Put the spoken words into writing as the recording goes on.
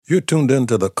You're tuned in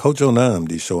to the Kojo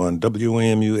Namdi Show on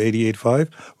WAMU 88.5.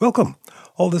 Welcome.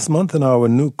 All this month in our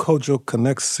new Kojo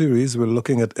Connect series, we're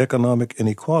looking at economic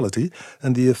inequality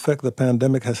and the effect the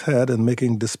pandemic has had in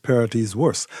making disparities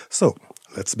worse. So,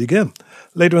 let's begin.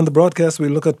 Later in the broadcast, we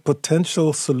look at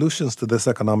potential solutions to this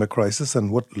economic crisis and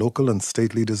what local and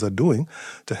state leaders are doing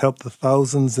to help the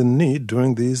thousands in need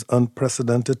during these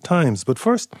unprecedented times. But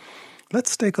first,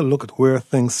 let's take a look at where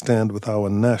things stand with our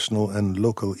national and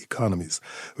local economies.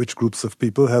 Which groups of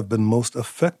people have been most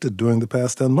affected during the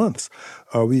past 10 months?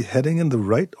 Are we heading in the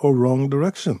right or wrong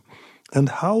direction? And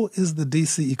how is the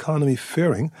D.C. economy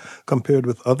faring compared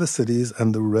with other cities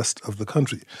and the rest of the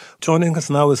country? Joining us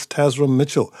now is Tazra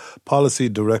Mitchell, Policy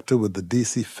Director with the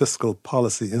D.C. Fiscal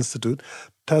Policy Institute.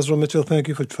 Tazra Mitchell, thank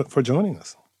you for joining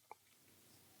us.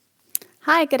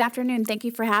 Hi, good afternoon. Thank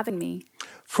you for having me.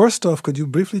 First off, could you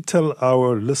briefly tell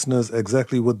our listeners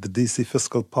exactly what the D.C.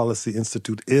 Fiscal Policy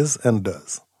Institute is and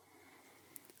does?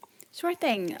 Sure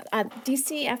thing.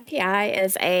 DC FPI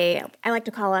is I like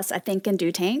to call us a think and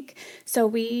do tank. So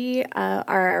we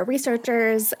are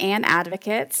researchers and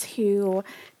advocates who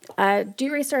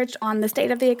do research on the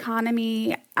state of the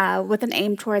economy with an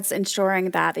aim towards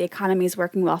ensuring that the economy is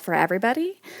working well for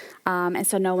everybody. And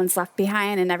so no one's left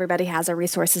behind and everybody has the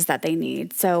resources that they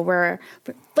need. So we're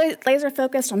laser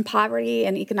focused on poverty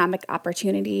and economic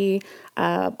opportunity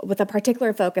with a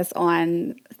particular focus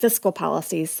on fiscal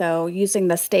policy. So using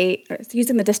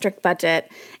the district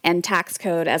budget and tax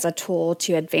code as a tool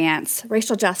to advance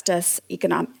racial justice,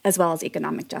 as well as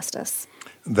economic justice.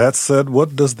 That said,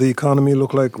 what does the economy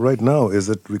look like right now? Is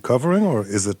it recovering or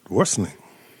is it worsening?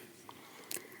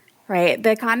 Right. The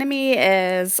economy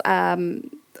is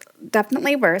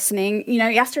definitely worsening. You know,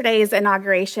 yesterday's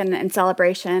inauguration and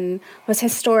celebration was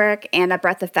historic and a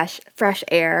breath of fresh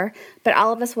air. But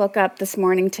all of us woke up this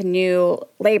morning to new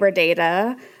labor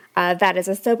data that is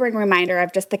a sobering reminder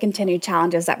of just the continued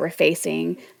challenges that we're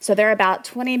facing. So there are about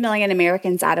 20 million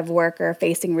Americans out of work or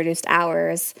facing reduced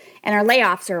hours, and our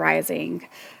layoffs are rising.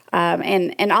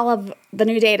 And all of the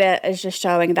new data is just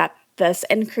showing that this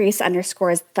increase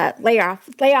underscores that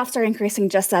layoffs are increasing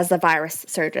just as the virus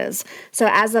surges. So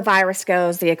as the virus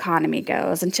goes, the economy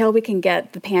goes. Until we can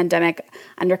get the pandemic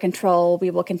under control,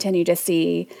 we will continue to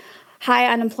see high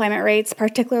unemployment rates,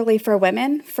 particularly for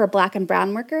women, for Black and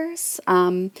brown workers.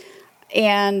 So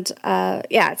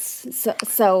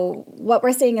what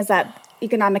we're seeing is that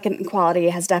economic inequality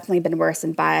has definitely been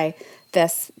worsened by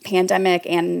this pandemic,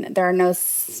 and there are no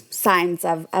signs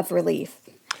of relief.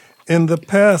 In the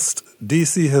past,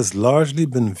 D.C. has largely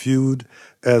been viewed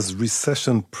as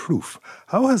recession-proof.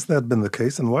 How has that been the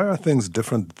case, and why are things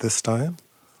different this time?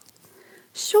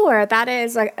 Sure, that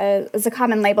is a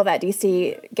common label that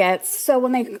D.C. gets. So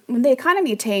when the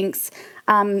economy tanks,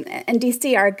 in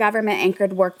D.C., our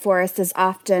government-anchored workforce is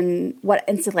often what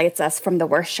insulates us from the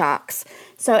worst shocks.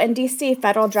 So in D.C.,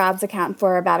 federal jobs account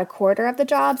for about a quarter of the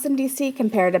jobs in D.C.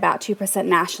 compared to about 2%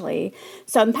 nationally.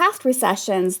 So in past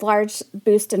recessions, large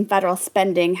boosts in federal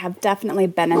spending have definitely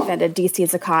benefited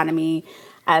D.C.'s economy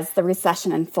as the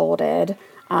recession unfolded.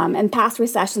 In past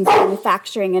recessions,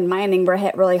 manufacturing and mining were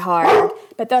hit really hard,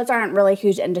 but those aren't really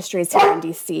huge industries here in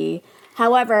D.C.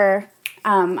 However,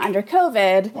 under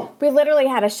COVID, we literally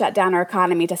had to shut down our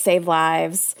economy to save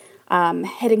lives,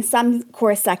 hitting some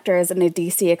core sectors in the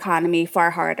D.C. economy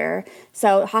far harder.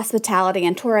 So hospitality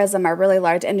and tourism are really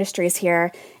large industries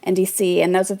here in D.C.,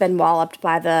 and those have been walloped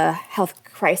by the health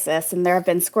crisis, and there have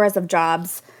been scores of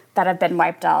jobs that have been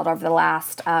wiped out over the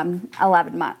last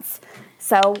 11 months.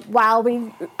 So while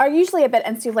we are usually a bit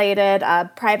insulated,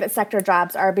 private sector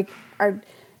jobs are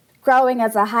growing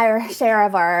as a higher share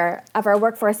of our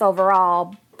workforce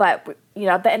overall. But you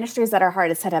know, the industries that are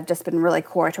hardest hit have just been really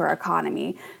core to our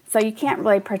economy. So you can't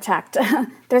really protect.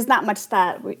 There's not much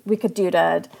that we could do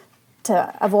to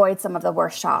avoid some of the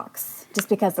worst shocks, just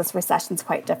because this recession is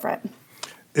quite different.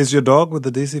 Is your dog with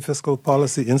the DC Fiscal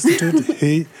Policy Institute?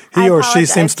 He or she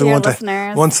seems to want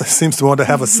to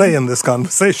have a say in this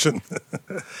conversation.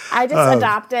 I just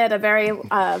adopted a very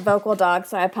vocal dog,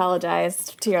 so I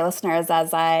apologize to your listeners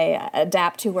as I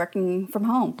adapt to working from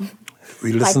home.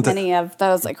 Many of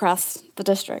those across the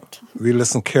district. We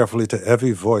listen carefully to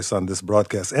every voice on this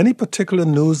broadcast. Any particular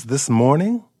news this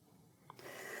morning?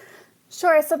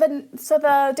 Sure. So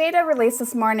the data released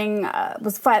this morning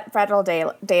was federal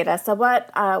data. So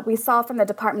what we saw from the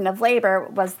Department of Labor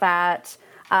was that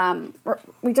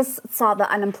we just saw the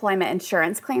unemployment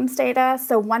insurance claims data.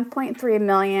 So 1.3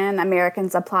 million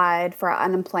Americans applied for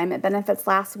unemployment benefits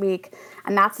last week,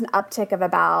 and that's an uptick of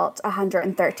about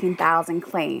 113,000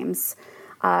 claims.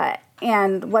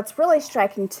 And what's really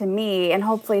striking to me, and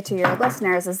hopefully to your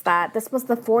listeners, is that this was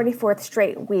the 44th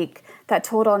straight week that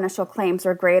total initial claims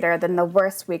were greater than the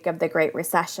worst week of the Great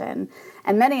Recession.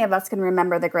 And many of us can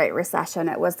remember the Great Recession.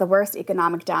 It was the worst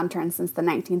economic downturn since the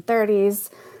 1930s.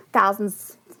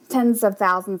 Tens of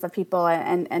thousands of people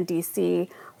in D.C.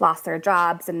 lost their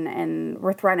jobs and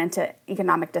were thrown into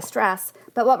economic distress.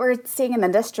 But what we're seeing in the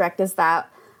district is that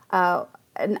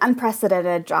an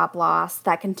unprecedented job loss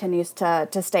that continues to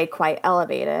stay quite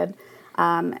elevated.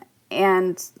 And,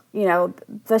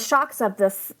 the shocks of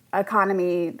this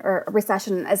economy or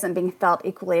recession isn't being felt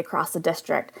equally across the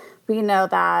district. We know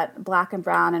that Black and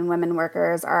brown and women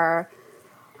workers are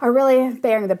really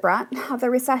bearing the brunt of the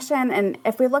recession. And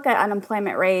if we look at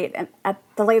unemployment rate, at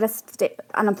the latest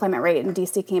unemployment rate in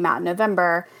D.C. came out in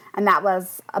November, and that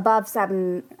was above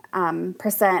 7%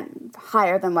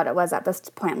 higher than what it was at this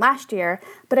point last year.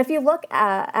 But if you look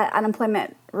at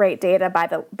unemployment rate data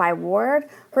by ward,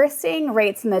 we're seeing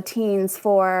rates in the teens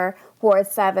for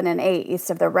wards 7 and 8 east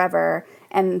of the river.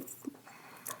 And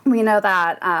we know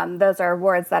that those are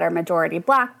wards that are majority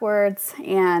Black wards.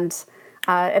 And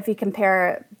if you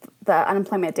compare the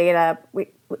unemployment data,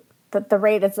 the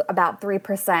rate is about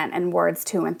 3% in wards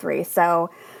 2 and 3.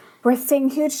 So we're seeing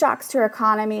huge shocks to our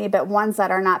economy, but ones that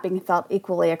are not being felt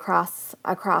equally across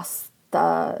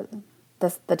the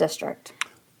district.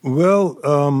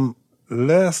 Well,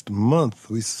 last month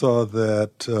we saw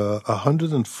that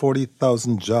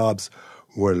 140,000 jobs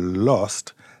were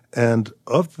lost, and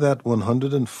of that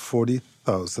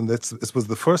 140,000, this was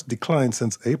the first decline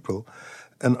since April,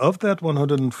 and of that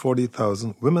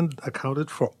 140,000, women accounted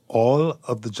for all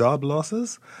of the job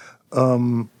losses.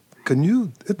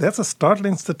 That's a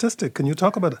startling statistic. Can you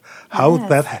talk about how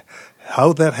that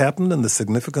happened and the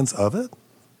significance of it?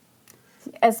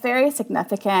 It's very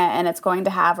significant, and it's going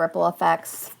to have ripple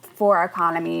effects for our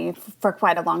economy for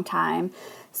quite a long time.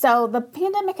 So the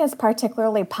pandemic has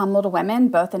particularly pummeled women,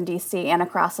 both in D.C. and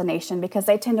across the nation, because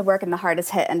they tend to work in the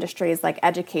hardest hit industries like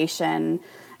education,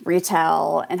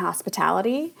 retail, and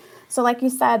hospitality. So like you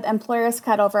said, employers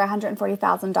cut over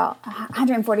 140,000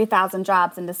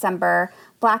 jobs in December.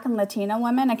 Black and Latino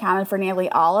women accounted for nearly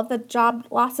all of the job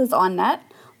losses on net.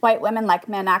 White women, like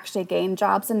men, actually gained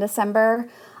jobs in December.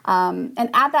 And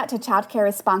add that to childcare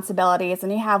responsibilities,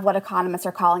 and you have what economists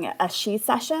are calling a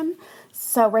she-cession.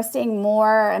 So we're seeing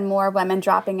more and more women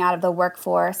dropping out of the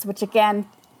workforce, which again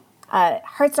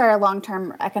hurts our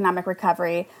long-term economic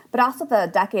recovery, but also the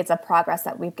decades of progress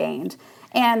that we've gained.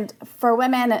 And for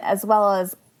women as well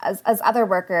as other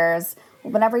workers,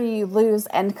 whenever you lose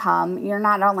income, you're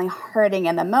not only hurting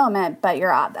in the moment, but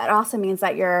that also means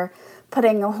that you're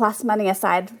putting less money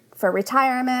aside for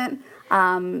retirement.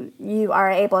 You are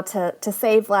able to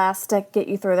save less to get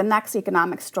you through the next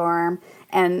economic storm,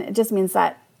 and it just means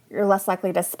that you're less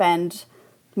likely to spend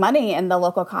money in the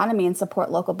local economy and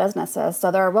support local businesses. So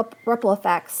there are ripple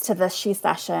effects to this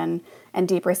she-cession and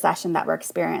deep recession that we're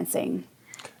experiencing.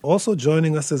 Also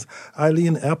joining us is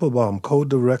Eileen Applebaum,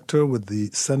 co-director with the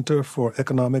Center for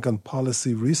Economic and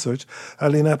Policy Research.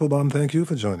 Eileen Applebaum, thank you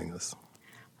for joining us.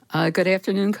 Good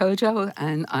afternoon, Kojo,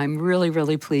 and I'm really,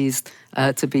 really pleased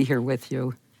to be here with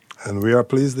you. And we are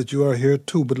pleased that you are here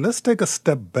too. But let's take a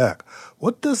step back.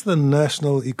 What does the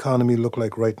national economy look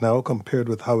like right now compared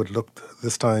with how it looked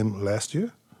this time last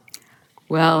year?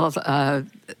 Well,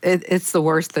 it's the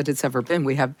worst that it's ever been.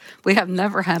 We have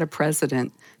never had a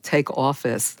president take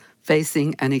office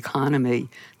facing an economy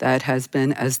that has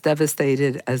been as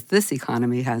devastated as this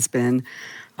economy has been.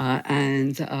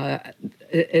 And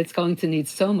it's going to need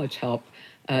so much help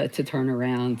to turn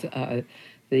around.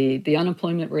 The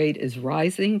unemployment rate is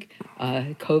rising.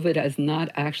 COVID has not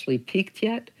actually peaked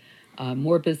yet.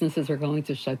 More businesses are going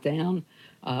to shut down.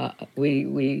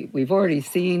 We've already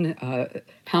seen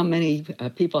how many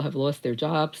people have lost their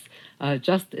jobs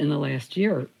just in the last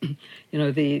year.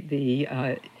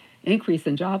 The increase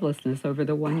in joblessness over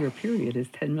the 1-year period is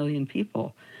 10 million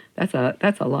people. That's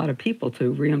a lot of people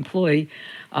to reemploy.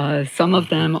 Some of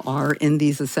them are in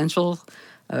these essential.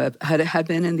 Had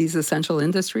been in these essential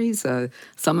industries.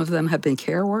 Some of them have been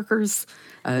care workers,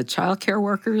 child care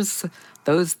workers.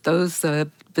 Those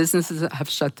businesses have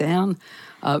shut down.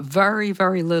 Very,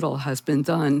 very little has been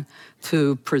done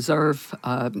to preserve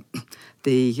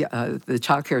the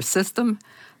child care system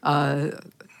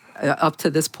up to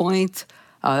this point,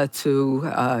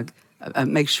 to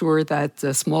make sure that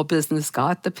small business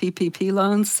got the PPP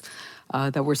loans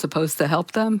that were supposed to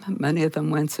help them. Many of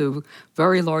them went to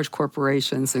very large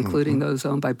corporations, including those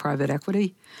owned by private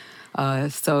equity.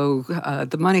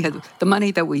 The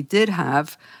money that we did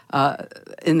have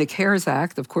in the CARES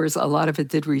Act, of course, a lot of it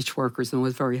did reach workers and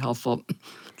was very helpful.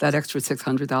 That extra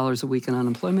 $600 a week in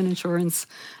unemployment insurance,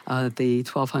 the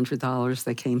 $1,200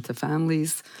 that came to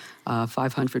families,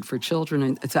 $500 for children,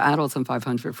 and to adults, and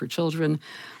 $500 for children.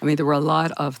 I mean, there were a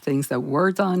lot of things that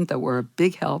were done that were a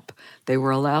big help. They were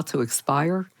allowed to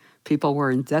expire. People were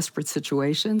in desperate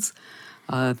situations.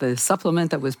 The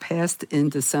supplement that was passed in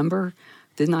December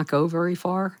did not go very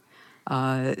far.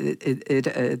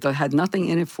 It had nothing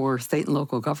in it for state and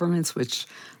local governments, which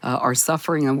are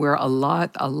suffering, and where a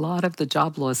lot of the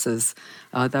job losses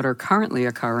that are currently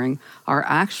occurring are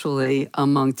actually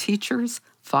among teachers,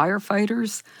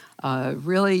 firefighters,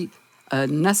 really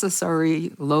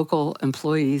necessary local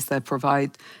employees that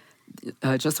provide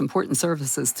just important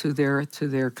services to their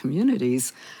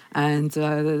communities, and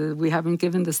we haven't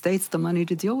given the states the money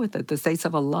to deal with it. The states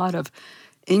have a lot of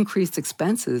increased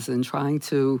expenses in trying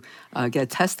to get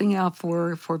testing out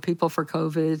for people for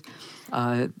COVID,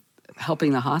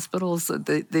 helping the hospitals.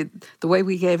 The way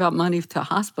we gave out money to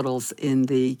hospitals in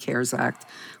the CARES Act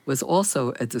was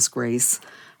also a disgrace.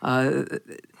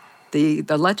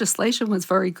 The legislation was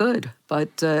very good,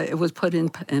 but it was put in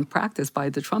practice by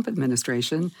the Trump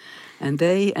administration, and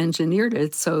they engineered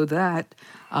it so that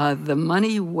the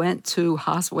money went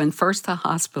first to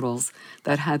hospitals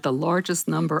that had the largest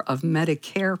number of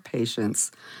Medicare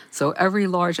patients. So every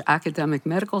large academic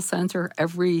medical center,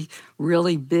 every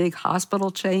really big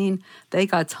hospital chain, they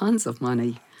got tons of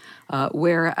money,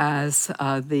 whereas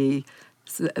the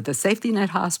safety net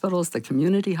hospitals, the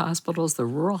community hospitals, the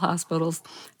rural hospitals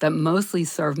that mostly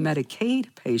serve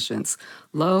Medicaid patients,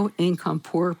 low-income,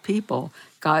 poor people,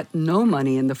 got no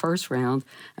money in the first round,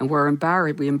 and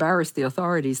we embarrassed the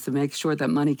authorities to make sure that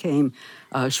money came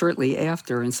shortly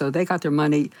after. And so they got their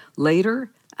money later,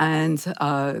 and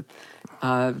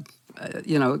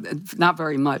not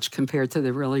very much compared to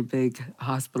the really big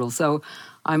hospitals. So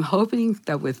I'm hoping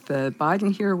that with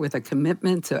Biden here, with a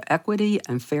commitment to equity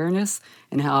and fairness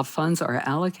in how funds are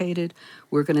allocated,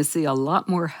 we're going to see a lot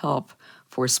more help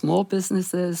for small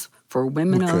businesses, for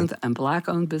women-owned and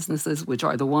Black-owned businesses, which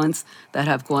are the ones that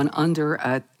have gone under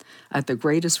at the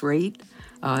greatest rate.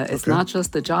 It's not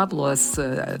just the job loss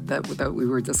that we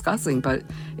were discussing, but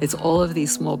it's all of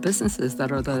these small businesses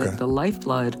that are the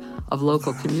lifeblood of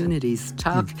local communities.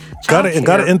 Got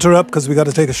to interrupt because we got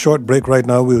to take a short break right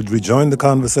now. We'll rejoin the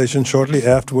conversation shortly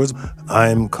afterwards.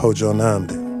 I'm Kojo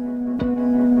Nnamdi.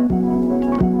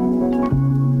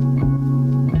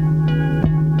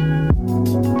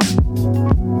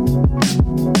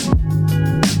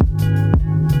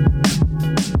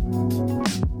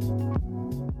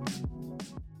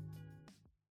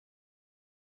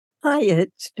 Hi,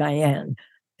 it's Diane.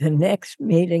 The next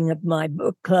meeting of my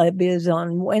book club is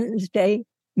on Wednesday,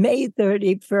 May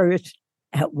 31st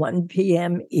at 1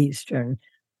 p.m. Eastern.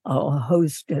 I'll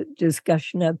host a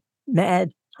discussion of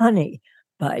Mad Honey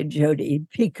by Jodi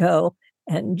Picoult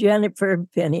and Jennifer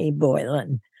Finney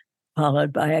Boylan,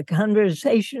 followed by a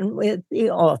conversation with the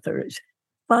authors.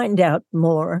 Find out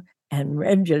more and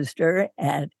register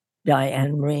at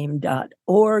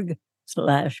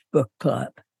dianerehm.org/book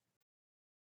club.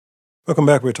 Welcome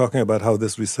back. We're talking about how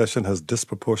this recession has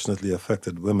disproportionately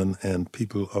affected women and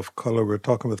people of color. We're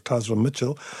talking with Tazra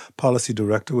Mitchell, Policy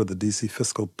Director with the DC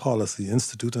Fiscal Policy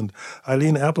Institute, and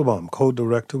Eileen Applebaum,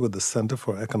 Co-Director with the Center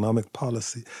for Economic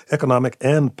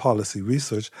and Policy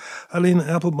Research. Eileen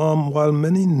Applebaum, while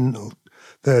many note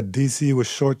that D.C. was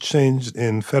shortchanged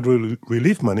in federal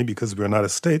relief money because we're not a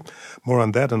state. More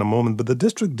on that in a moment. But the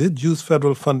district did use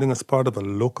federal funding as part of a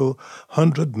local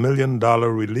 $100 million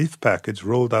relief package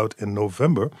rolled out in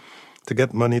November to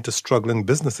get money to struggling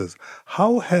businesses.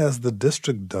 How has the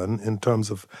district done in terms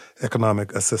of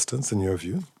economic assistance, in your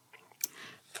view?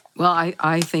 Well,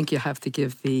 I think you have to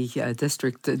give the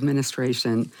district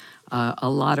administration a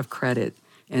lot of credit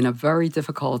in a very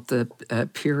difficult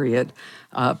period,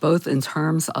 both in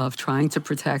terms of trying to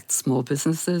protect small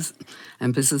businesses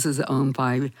and businesses owned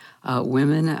by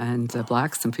women and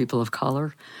Blacks and people of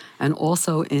color, and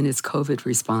also in its COVID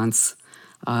response.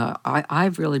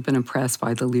 I've really been impressed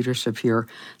by the leadership here.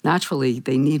 Naturally,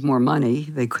 they need more money.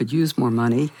 They could use more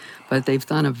money, but they've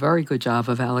done a very good job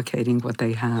of allocating what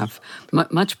they have,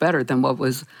 much better than what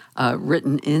was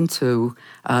written into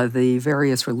the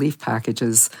various relief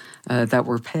packages that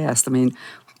were passed. I mean,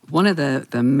 one of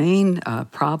the main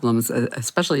problems,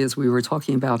 especially as we were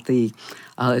talking about the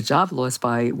job loss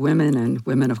by women and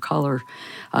women of color,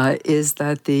 is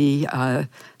that the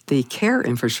the care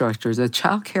infrastructure, the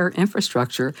child care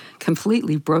infrastructure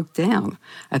completely broke down.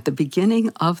 At the beginning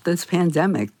of this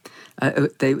pandemic,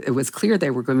 it was clear they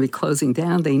were going to be closing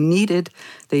down. They needed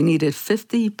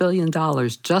 $50 billion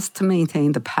just to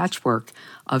maintain the patchwork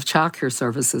of child care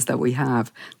services that we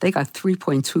have. They got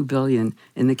 $3.2 billion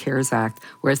in the CARES Act,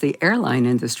 whereas the airline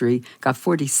industry got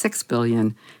 $46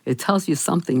 billion. It tells you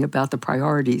something about the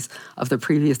priorities of the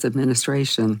previous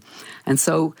administration. And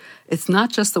so it's not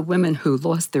just the women who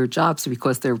lost their jobs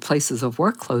because their places of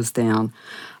work closed down.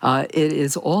 It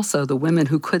is also the women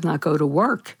who could not go to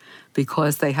work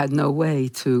because they had no way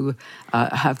to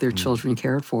have their children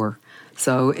cared for.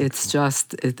 So it's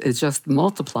just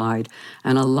multiplied.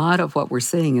 And a lot of what we're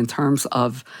seeing in terms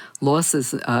of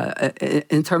losses,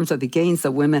 in terms of the gains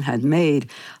that women had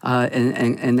made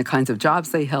and the kinds of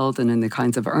jobs they held and in the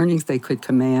kinds of earnings they could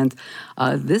command,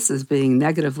 this is being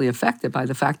negatively affected by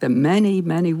the fact that many,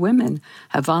 many women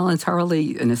have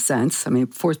voluntarily, in a sense,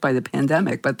 forced by the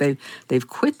pandemic, but they've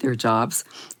quit their jobs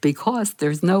because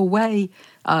there's no way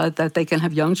that they can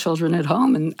have young children at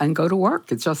home and go to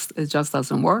work. It just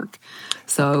doesn't work.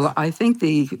 So I think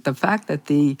the fact that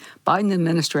the Biden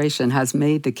administration has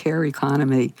made the care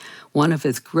economy one of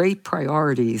its great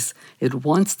priorities, it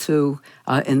wants to,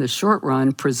 in the short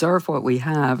run, preserve what we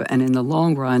have, and in the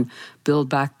long run, build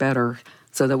back better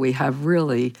so that we have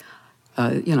really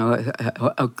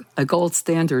a gold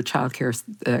standard child care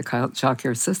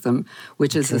system,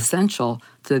 which is essential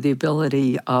to the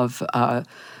ability of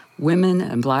women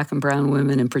and Black and brown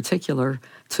women in particular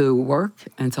to work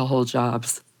and to hold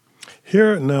jobs.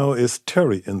 Here now is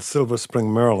Terry in Silver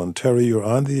Spring, Maryland. Terry, you're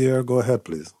on the air. Go ahead,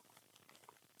 please.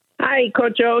 Hi,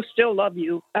 Coach Joe. Still love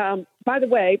you. By the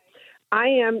way, I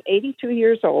am 82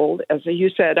 years old. As you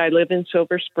said, I live in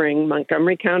Silver Spring.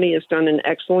 Montgomery County has done an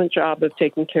excellent job of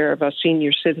taking care of us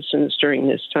senior citizens during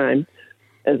this time,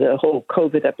 the whole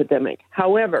COVID epidemic.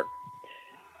 However,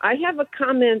 I have a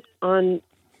comment on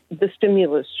the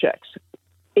stimulus checks.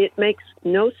 It makes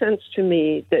no sense to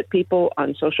me that people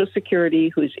on Social Security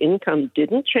whose income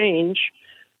didn't change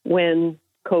when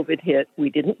COVID hit, we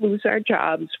didn't lose our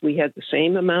jobs. We had the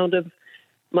same amount of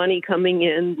money coming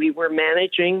in. We were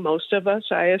managing, most of us,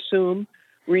 I assume,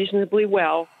 reasonably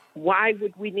well. Why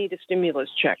would we need a stimulus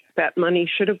check? That money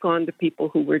should have gone to people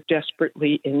who were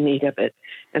desperately in need of it.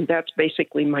 And that's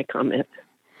basically my comment.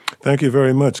 Thank you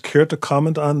very much. Care to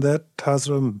comment on that,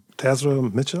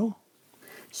 Tazra Mitchell?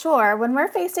 Sure. When we're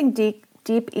facing deep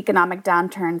economic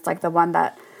downturns like the one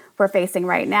that we're facing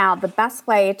right now, the best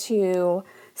way to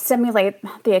stimulate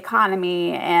the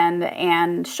economy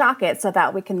and shock it so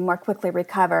that we can more quickly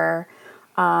recover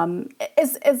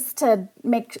is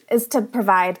to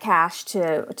provide cash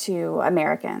to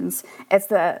Americans. It's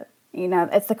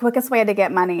the quickest way to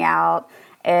get money out.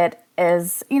 It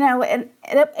is,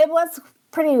 it was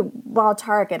pretty well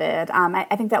targeted.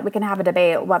 I think that we can have a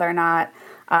debate whether or not,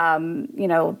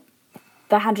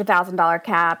 the $100,000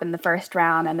 cap in the first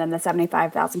round and then the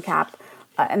 $75,000 cap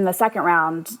in the second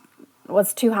round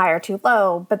was too high or too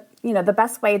low. But, the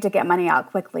best way to get money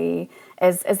out quickly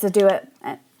is to do it,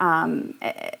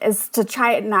 is to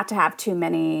try not to have too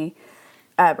many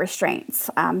restraints.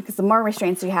 Because the more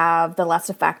restraints you have, the less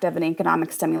effective an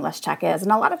economic stimulus check is.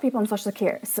 And a lot of people in Social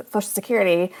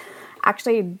Security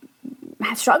actually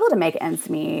struggle to make ends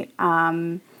meet.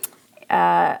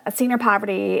 Senior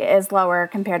poverty is lower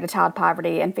compared to child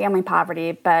poverty and family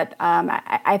poverty, but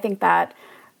I think that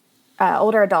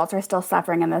older adults are still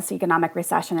suffering in this economic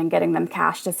recession, and getting them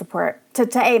cash to support, to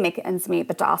make ends meet,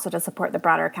 but to also to support the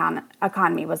broader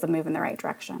economy was a move in the right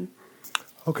direction.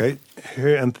 Okay.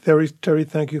 Here, and Terry,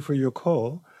 thank you for your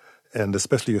call, and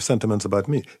especially your sentiments about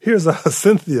me. Here's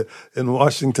Cynthia in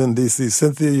Washington, D.C.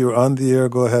 Cynthia, you're on the air.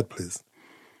 Go ahead, please.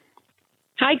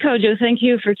 Hi, Kojo. Thank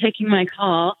you for taking my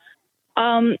call.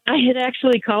 I had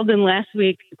actually called in last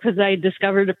week because I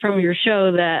discovered from your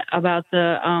show that about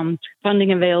the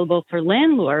funding available for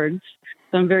landlords.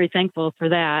 So I'm very thankful for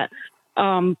that.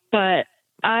 But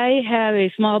I have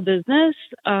a small business.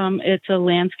 It's a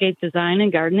landscape design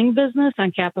and gardening business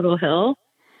on Capitol Hill.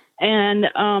 And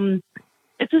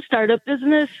it's a startup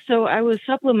business. So I was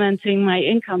supplementing my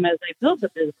income as I built the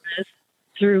business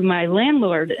through my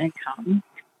landlord income.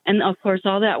 And of course,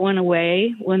 all that went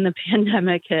away when the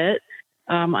pandemic hit.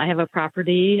 I have a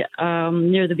property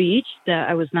near the beach that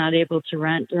I was not able to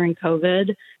rent during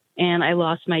COVID, and I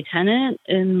lost my tenant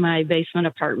in my basement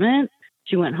apartment.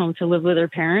 She went home to live with her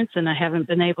parents, and I haven't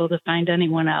been able to find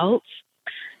anyone else.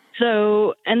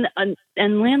 So, and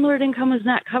landlord income is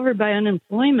not covered by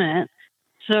unemployment.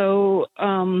 So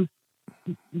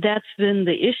that's been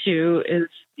the issue is,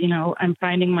 I'm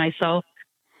finding myself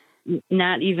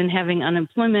not even having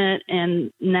unemployment,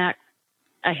 and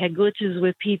I had glitches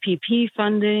with PPP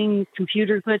funding,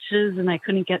 computer glitches, and I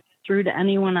couldn't get through to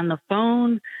anyone on the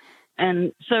phone.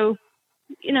 And so,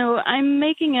 I'm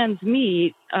making ends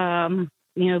meet,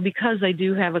 because I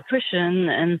do have a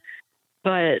cushion,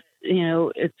 but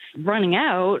it's running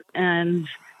out, and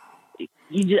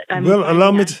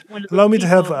allow me to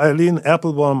have Eileen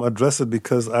Applebaum address it,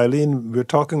 because Eileen, we're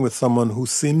talking with someone who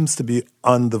seems to be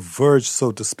on the verge,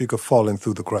 so to speak, of falling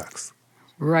through the cracks.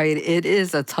 Right. It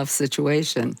is a tough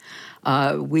situation.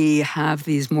 We have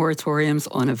these moratoriums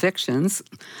on evictions,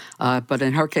 but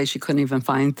in her case, she couldn't even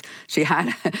she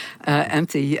had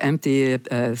empty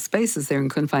spaces there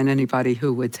and couldn't find anybody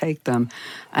who would take them.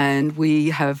 And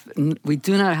we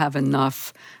do not have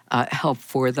enough help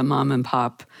for the mom and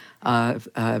pop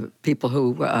people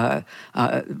who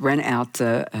rent out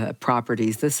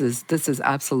properties. This is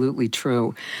absolutely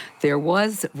true. There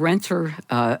was renter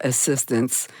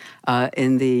assistance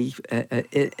in the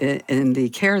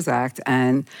CARES Act,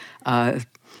 and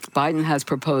Biden has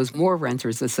proposed more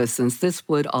renters assistance. This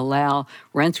would allow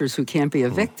renters who can't be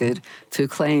evicted to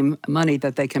claim money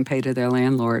that they can pay to their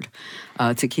landlord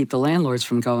to keep the landlords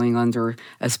from going under,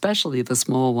 especially the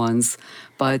small ones.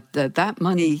 But that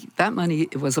money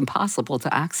was impossible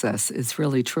to access. It's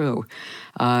really true.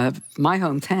 My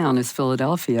hometown is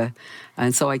Philadelphia,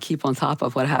 and so I keep on top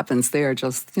of what happens there,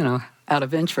 just, out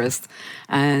of interest.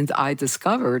 And I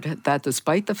discovered that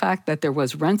despite the fact that there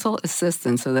was rental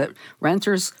assistance so that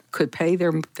renters could pay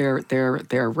their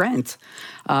rent,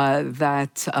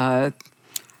 that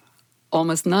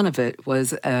almost none of it was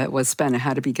spent. It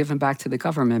had to be given back to the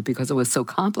government because it was so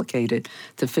complicated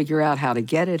to figure out how to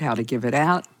get it, how to give it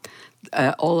out.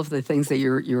 All of the things that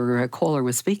your caller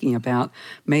was speaking about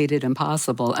made it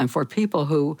impossible. And for people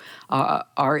who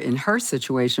are in her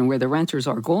situation where the renters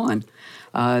are gone,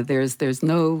 there's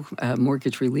no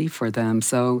mortgage relief for them.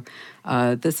 So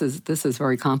this is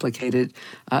very complicated.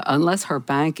 Unless her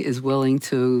bank is willing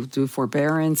to do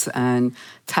forbearance and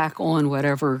tack on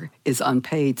whatever is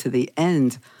unpaid to the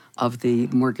end of the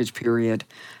mortgage period,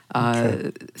 that's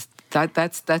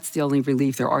the only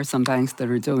relief. There are some banks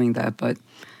that are doing that, but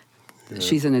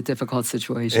she's in a difficult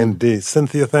situation. Indeed.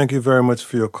 Cynthia, thank you very much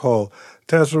for your call.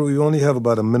 Tazra, we only have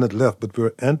about a minute left, but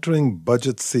we're entering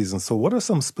budget season. So what are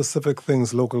some specific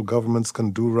things local governments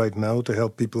can do right now to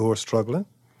help people who are struggling?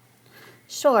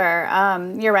 Sure.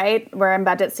 You're right. We're in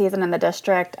budget season in the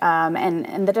district.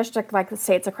 And the district, like the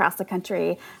states across the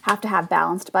country, have to have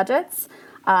balanced budgets.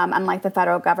 Unlike the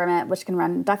federal government, which can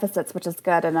run deficits, which is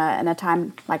good in a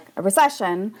time like a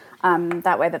recession,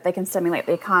 that way that they can stimulate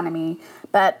the economy.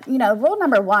 But, rule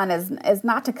number one is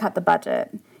not to cut the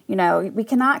budget. We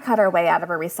cannot cut our way out of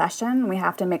a recession. We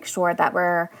have to make sure that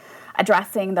we're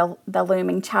addressing the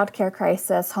looming child care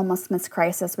crisis, homelessness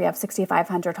crisis. We have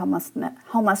 6,500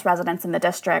 homeless residents in the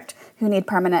district who need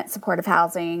permanent supportive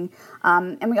housing.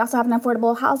 And we also have an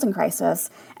affordable housing crisis.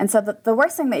 And so the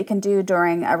worst thing that you can do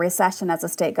during a recession as a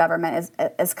state government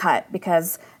is cut,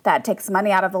 because that takes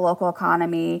money out of the local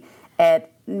economy.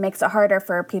 It makes it harder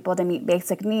for people to meet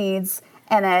basic needs.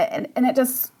 And it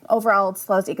just overall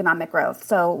slows economic growth.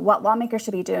 So what lawmakers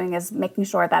should be doing is making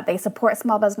sure that they support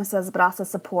small businesses, but also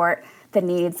support the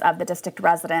needs of the district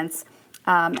residents.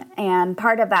 And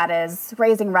part of that is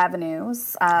raising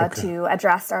revenues to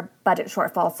address our budget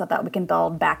shortfalls so that we can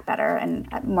build back better and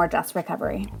more just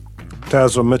recovery.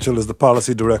 Tazra Mitchell is the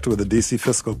policy director with the D.C.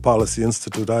 Fiscal Policy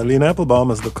Institute. Eileen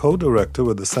Applebaum is the co-director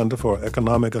with the Center for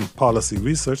Economic and Policy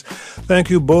Research. Thank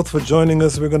you both for joining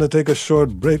us. We're going to take a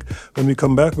short break. When we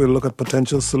come back, we'll look at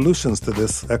potential solutions to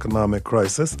this economic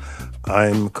crisis.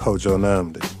 I'm Kojo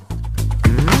Nnamdi.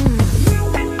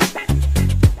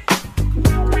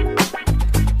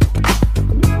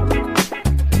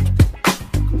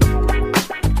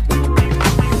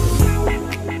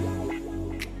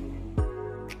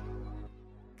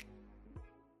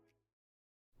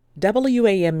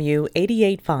 WAMU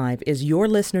 88.5 is your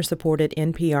listener-supported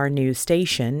NPR news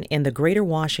station in the greater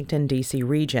Washington, D.C.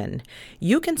 region.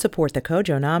 You can support the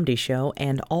Kojo Nnamdi Show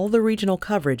and all the regional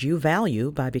coverage you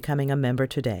value by becoming a member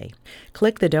today.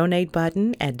 Click the donate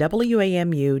button at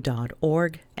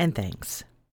WAMU.org, and thanks.